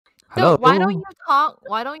Hello. Dude, why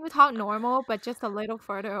don't you talk normal but just a little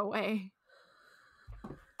further away?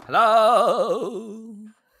 Hello.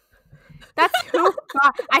 That's too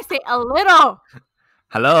far. I say a little.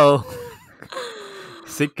 Hello.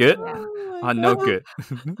 Is it good? Yeah. Oh Oh, my no God. good. I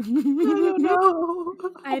don't know.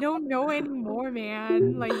 I don't know anymore,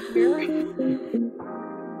 man. Like you're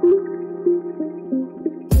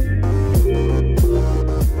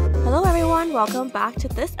Hello, everyone. Welcome back to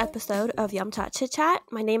this episode of Yumcha Chitchat.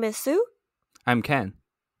 My name is Sue. I'm Ken.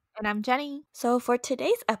 and I'm Jenny. So, for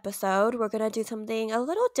today's episode, we're going to do something a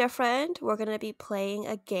little different. We're going to be playing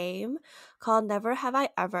a game called Never Have I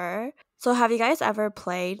Ever. So, have you guys ever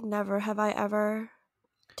played Never Have I Ever?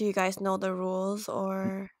 Do you guys know the rules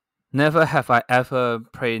or? Never have I ever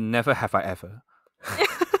played Never Have I Ever.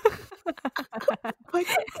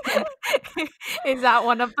 Is that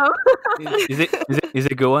one of them? Is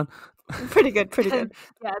it a good one? Pretty good, pretty good.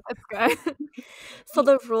 Yeah, that's good. So,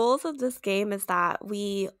 the rules of this game is that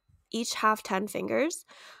we each have 10 fingers.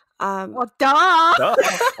 Well, duh. Duh.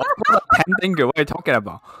 10 finger. What are you talking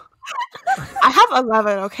about? I have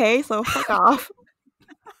 11, okay? So, fuck off.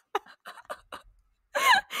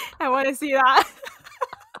 I want to see that.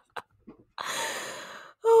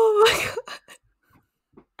 Oh my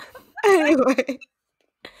god. Anyway.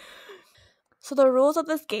 So the rules of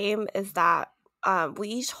this game is that we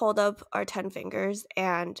each hold up our 10 fingers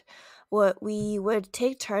and what we would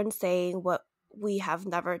take turns saying what we have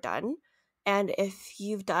never done. And if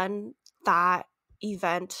you've done that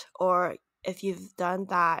event or if you've done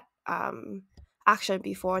that action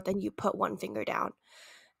before, then you put one finger down.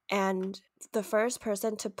 And the first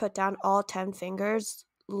person to put down all 10 fingers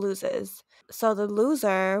loses. So the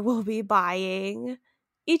loser will be buying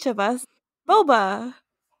each of us boba.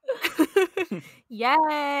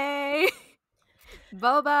 Yay!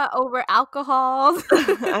 Boba over alcohol.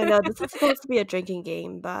 I know this is supposed to be a drinking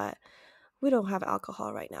game, but we don't have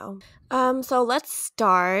alcohol right now. So let's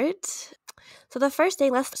start. So the first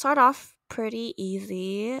thing, let's start off pretty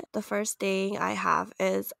easy. The first thing I have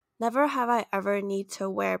is never have I ever need to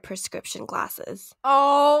wear prescription glasses.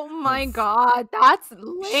 Oh my god, that's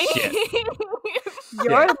lame.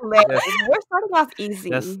 You're lame. Yes. We're starting off easy.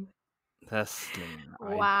 That's lame.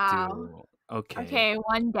 Wow. I do. Okay. Okay,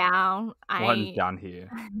 one down. One down here.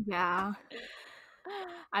 Yeah.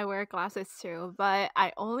 I wear glasses too, but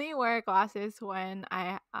I only wear glasses when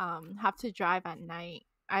I have to drive at night.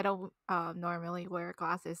 I don't normally wear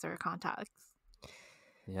glasses or contacts.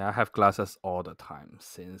 Yeah, I have glasses all the time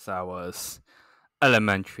since I was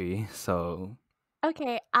elementary. So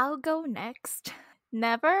Okay, I'll go next.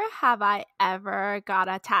 Never have I ever got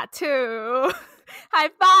a tattoo. High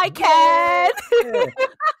five, Ken!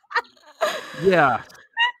 yeah.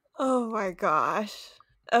 Oh my gosh.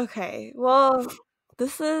 Okay. Well,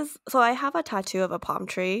 so I have a tattoo of a palm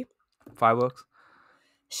tree. Fireworks.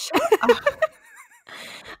 Shut up.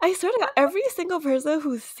 I swear to God, every single person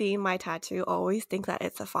who's seen my tattoo always thinks that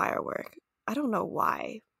it's a firework. I don't know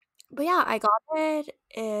why. But yeah, I got it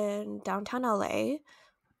in downtown LA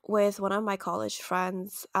with one of my college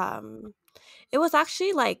friends. It was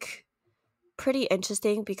actually like pretty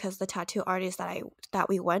interesting because the tattoo artist that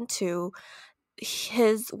we went to,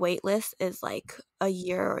 his wait list is like a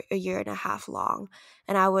year and a half long,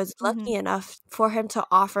 and I was lucky enough for him to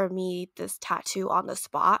offer me this tattoo on the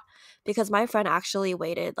spot because my friend actually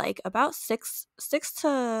waited like about 6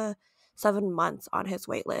 to 7 months on his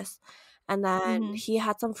wait list, and then he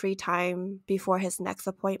had some free time before his next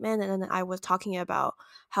appointment, and then I was talking about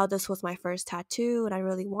how this was my first tattoo and I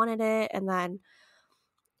really wanted it, and then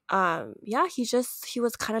yeah, he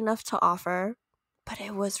was kind enough to offer, but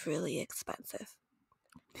it was really expensive.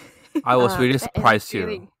 I was really That is surprised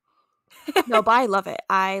really- too. No, but I love it.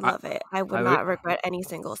 I love it. I would I not regret any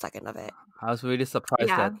single second of it. I was really surprised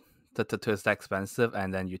Yeah. that the tattoo is that expensive,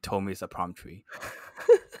 and then you told me it's a palm tree.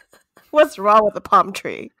 What's wrong with the palm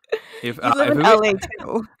tree? If You live if in we, LA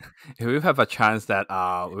too. if we have a chance that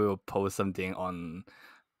we will post something on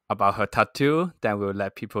about her tattoo, then we'll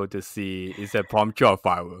let people to see is it palm tree or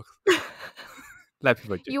fireworks. Let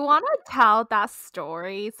people do. You want to tell that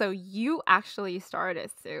story? So you actually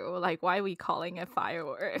started, Sue. Like, why are we calling it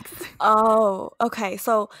fireworks? Oh, okay.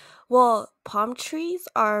 So, well, palm trees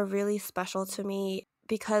are really special to me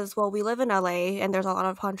because, well, we live in LA and there's a lot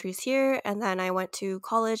of palm trees here. And then I went to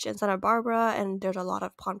college in Santa Barbara and there's a lot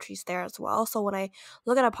of palm trees there as well. So when I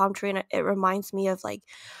look at a palm tree, and it reminds me of like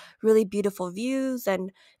really beautiful views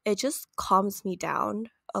and it just calms me down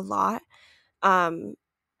a lot. And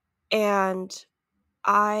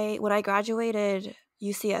when I graduated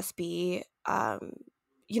UCSB,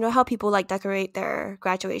 you know how people like decorate their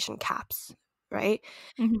graduation caps, right?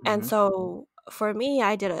 And so for me,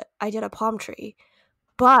 I did a palm tree,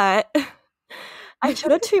 but I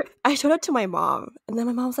showed it to my mom, and then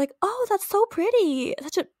my mom was like, "Oh, that's so pretty!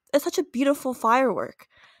 It's such a beautiful firework,"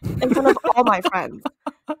 in front of all my friends.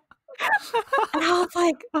 And I was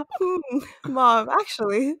like, Mom,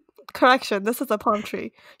 actually, correction, this is a palm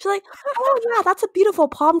tree. She's like, oh yeah, that's a beautiful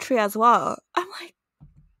palm tree as well. I'm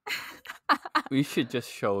like, We should just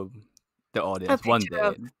show the audience one picture day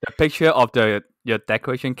of- the picture of your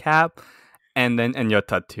decoration cap and your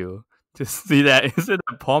tattoo to see that is it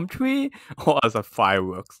a palm tree or as a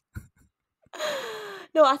fireworks.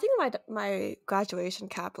 no, I think my graduation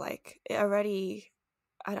cap, like, it already,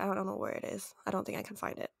 I don't know where it is. I don't think I can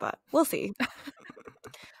find it, but we'll see.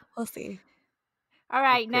 We'll see. All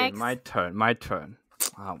right, Okay, next. my turn.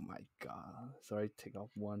 Oh my god. Sorry, take off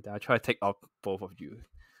one. I'll try to take off both of you.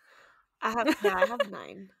 I have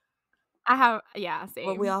 9. I have, yeah, same.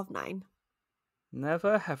 Well, we all have 9.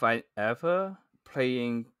 Never have I ever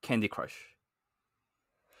playing Candy Crush.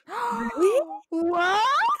 Really? What?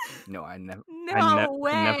 No, I never. No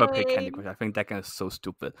way. I never played Candy Crush. I think that game is so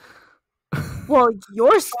stupid. Well,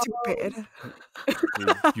 you're stupid.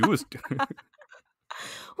 You stupid.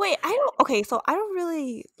 Wait, okay, so I don't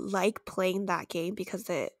really like playing that game because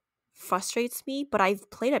it frustrates me, but I've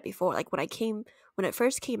played it before. Like when it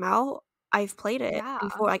first came out, I've played it Yeah.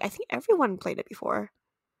 before. Like I think everyone played it before.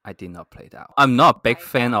 I did not play that. I'm not a big My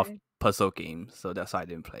fan of God. puzzle games, so that's why I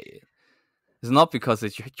didn't play it. It's not because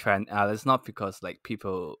it's trend. It's not because like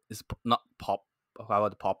people it's not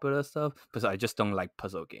about the popular stuff, because I just don't like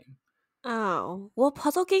puzzle game. Oh, well,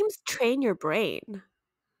 puzzle games train your brain.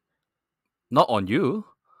 Not on you.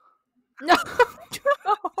 No.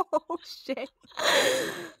 Oh, shit.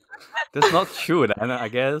 That's not true. Then I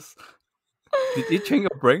guess. Did it train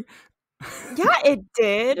your brain? Yeah, it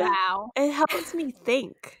did. Wow. It helps me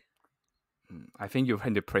think. I think you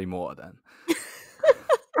need to pray more then.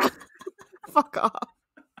 Fuck off.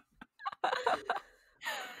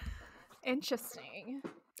 Interesting.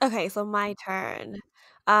 Okay, so my turn.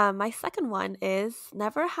 My second one is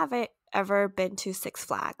never have I ever been to Six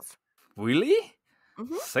Flags. Really?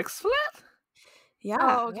 Mhm. Six Flags? Yeah.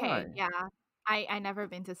 Oh, okay. Why? Yeah. I never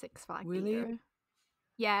been to Six Flags Really? either.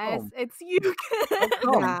 Yes, Oh. it's you.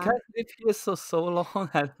 Yeah. Can't live here so long.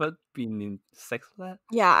 Haven't been in Six Flags.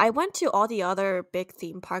 Yeah, I went to all the other big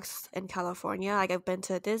theme parks in California. Like I've been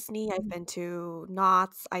to Disney, I've been to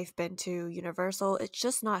Knott's, I've been to Universal. It's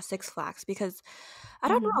just not Six Flags because I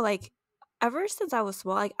don't know, like ever since I was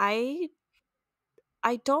small, like I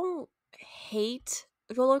don't hate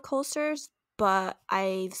roller coasters, but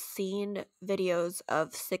I've seen videos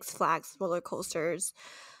of Six Flags roller coasters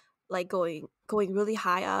like going really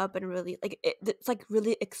high up and really like it's like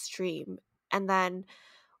really extreme. And then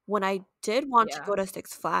when I did want to Yeah. go to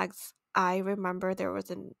Six Flags, I remember there was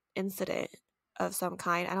an incident of some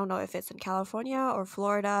kind. I don't know if it's in California or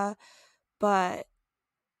Florida, but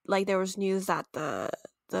like there was news that the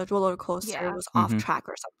roller coaster Yeah. was off Mhm. track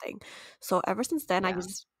or something. So ever since then, I Yeah.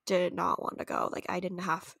 just did not want to go. Like I didn't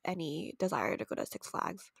have any desire to go to Six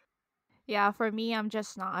Flags. Yeah, for me, I'm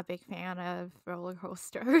just not a big fan of roller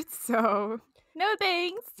coasters, so no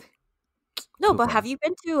thanks. No, Too but bad. have you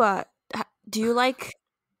been to do you like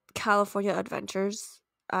California Adventures?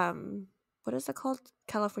 What is it called?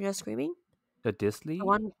 California Screaming? The Disney The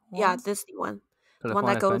one, yeah, Disney one. The one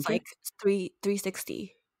California that goes Adventure? like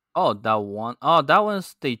 360. Oh, that one. Oh, that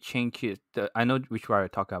one's they changed it. I know which one you're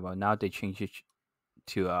talking about. Now they changed it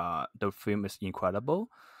to the film is Incredible.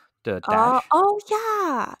 The Dash. Oh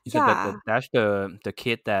yeah. So Yeah. the Dash, the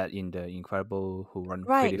kid that in the Incredible who run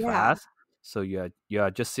Right, pretty yeah. fast. So you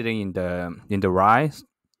are just sitting in the ride,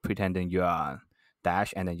 pretending you are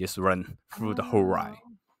Dash, and then just run through the whole ride.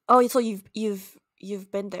 Oh, so you've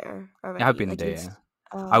been there already. I've been like there.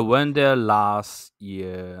 I went there last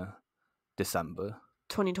year, December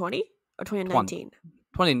 2020 or 2019?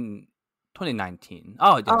 2019.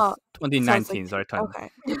 Oh, yes. Oh, 2019. Sorry, okay.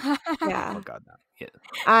 I Yeah. forgot that. Yeah.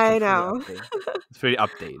 I It's know. It's pretty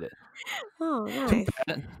updated. Oh, Too nice.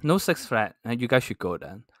 bad. No Six Flags. You guys should go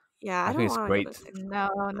then. Yeah, I I think don't it's want to go great. to Six No,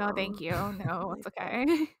 no, thank you. No, it's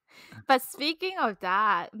okay. But speaking of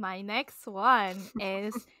that, my next one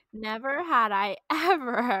is never had I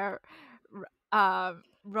ever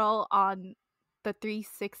roll on the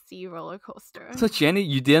 360 roller coaster. So Jenny,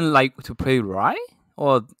 you didn't like to play ride,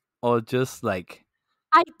 or just like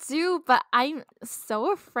I do, but I'm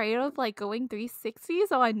so afraid of like going 360,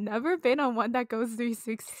 so I've never been on one that goes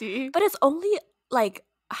 360. But it's only like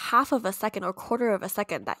half of a second or quarter of a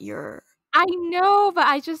second that you're. I know, but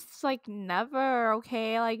I just like never.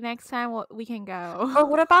 Okay, like next time we can Or go.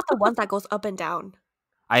 what about the one that goes up and down?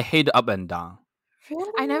 I hate up and down.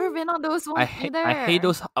 I never Really? been on those ones I hate either.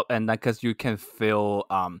 those up and down because you can feel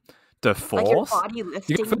the Like your force. body You can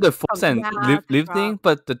feel lifting the force from and Yeah, the lifting, drop.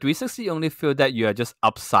 but the 360 only feel that you are just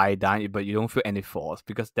upside down, but you don't feel any force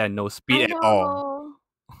because there's no speed I at all. know.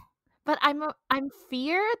 But I'm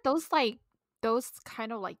fear those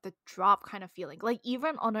kind of like the drop kind of feeling. Like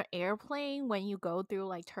even on an airplane when you go through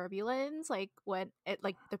like turbulence, like when it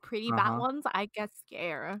like the pretty Uh bad huh. ones, I get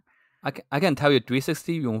scared. I can tell you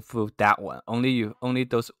 360 you won't feel that one. Only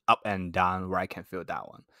those up and down where I can feel that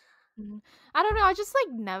one. Mhm. I don't know. I just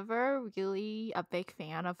like never really a big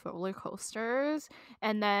fan of roller coasters.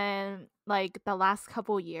 And then like the last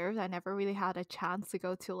couple years, I never really had a chance to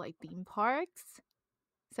go to like theme parks.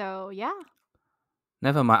 So yeah,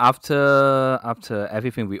 Never mind. After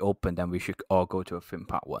everything we open, then we should all go to a theme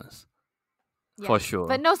park once for yes,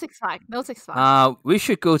 but sure. no Six Flags, no Six Flags. We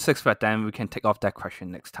should go Six Flags. Then we can take off that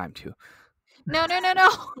question next time too. No, no, no, no.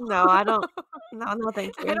 No, I don't. No, no,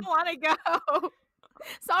 thank I you. don't want to go.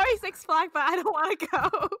 Sorry, Six Flags, but I don't want to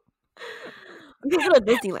go. We can go to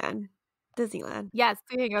Disneyland. Disneyland. Yes,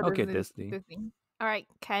 we can go Okay, to Disney. Disney. All right,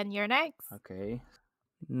 Ken, you're next. Okay.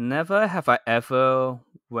 Never have I ever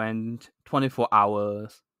went 24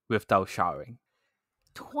 hours without showering.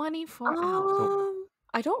 24 hours.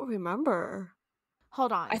 I don't remember.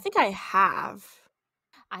 Hold on. I think I have.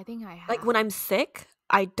 I think I have. Like when I'm sick,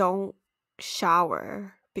 I don't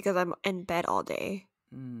shower because I'm in bed all day.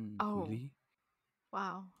 Oh. Really?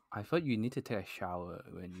 Wow. I thought you need to take a shower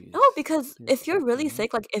when you. No, because if you're really no?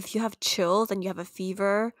 sick, like if you have chills and you have a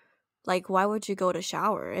fever, like why would you go to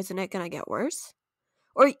shower? Isn't it gonna get worse?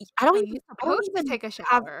 Or I don't Are even you I don't supposed to even take a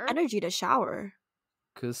have shower? energy to shower.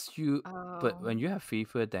 Cause you, but Oh. when you have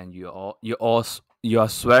fever, then you are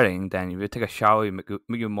sweating. Then if you take a shower, you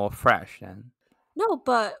make you more fresh. Then No,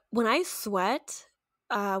 but when I sweat,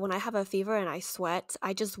 when I have a fever and I sweat,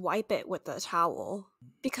 I just wipe it with the towel.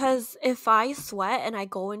 Because if I sweat and I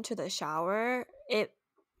go into the shower, it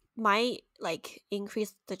might like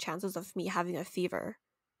increase the chances of me having a fever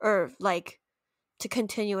or like to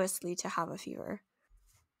continuously to have a fever.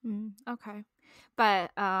 Okay.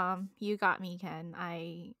 But you got me, Ken.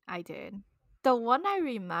 I did. The one I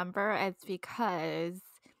remember is because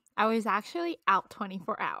I was actually out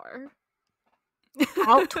 24 hours.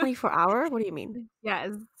 Out 24 hour? What do you mean?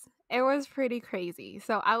 Yes. It was pretty crazy.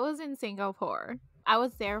 So I was in Singapore. I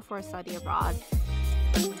was there for study abroad.